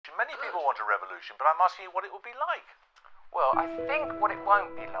Many people want a revolution, but I'm asking you what it would be like. Well, I think what it won't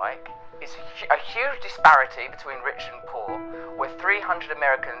be like is a huge disparity between rich and poor, where 300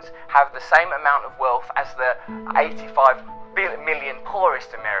 Americans have the same amount of wealth as the 85 million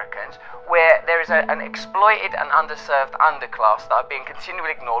poorest Americans, where there is an exploited and underserved underclass that are being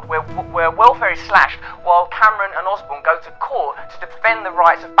continually ignored, where welfare is slashed while Cameron and Osborne go to court to defend the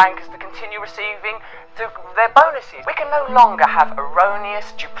rights of bankers to continue receiving their bonuses. We can no longer have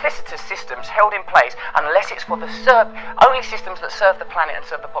erroneous, duplicitous systems held in place unless it's for the only systems that serve the planet and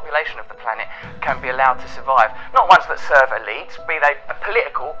serve the population of the planet can be allowed to survive. Not ones that serve elites, be they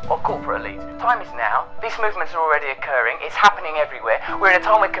political or corporate elites. Time is now. These movements are already occurring. It's happening everywhere. We're in a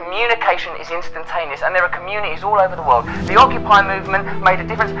time where communication is instantaneous and there are communities all over the world. The Occupy movement made a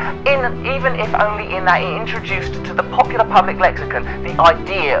difference, even if only in that it introduced to the popular public lexicon the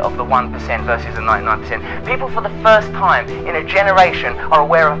idea of the 1% versus the 99%. People for the first time in a generation are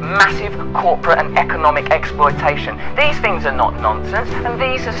aware of massive corporate and economic exploitation. These things are not nonsense, and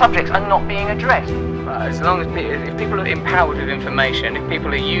these subjects are not being addressed. As long as if people are empowered with information, if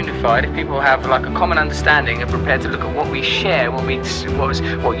people are unified, if people have like a common understanding and prepared to look at what we share, what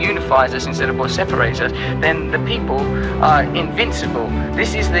unifies us instead of what separates us, then the people are invincible.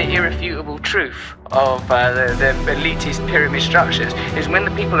 This is the irrefutable truth of the elitist pyramid structures, is when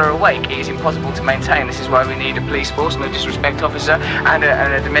the people are awake, it is impossible to maintain. This is why we need a police force, no disrespect officer, and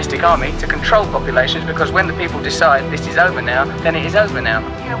a domestic army to control populations, because when the people decide this is over now, then it is over now.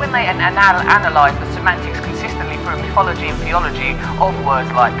 You know, when they analyse the semantics consistently through mythology and theology of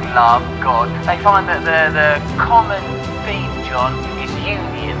words like love, God, they find that the common theme, John, is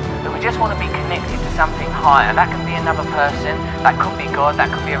union. That we just want to be connected to something higher. That can be another person, that could be God, that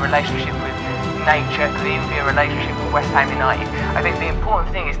could be a relationship with nature, it could even be a relationship with West Ham United. I think the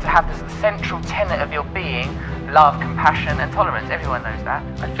important thing is to have the central tenet of your being, love, compassion and tolerance. Everyone knows that.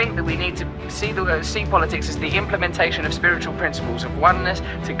 I think that we need to see politics as the implementation of spiritual principles of oneness,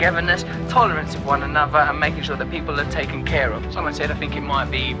 togetherness, tolerance of one another, and making sure that people are taken care of. Someone said, I think it might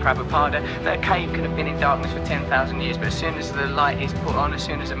be Prabhupada, that a cave could have been in darkness for 10,000 years, but as soon as the light is put on, as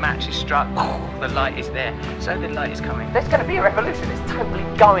soon as a match is struck, the light is there. So the light is coming. There's going to be a revolution. It's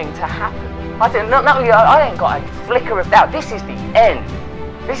totally going to happen. I think not only I ain't got a flicker of doubt. This is the end.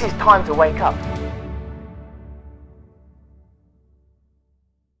 This is time to wake up.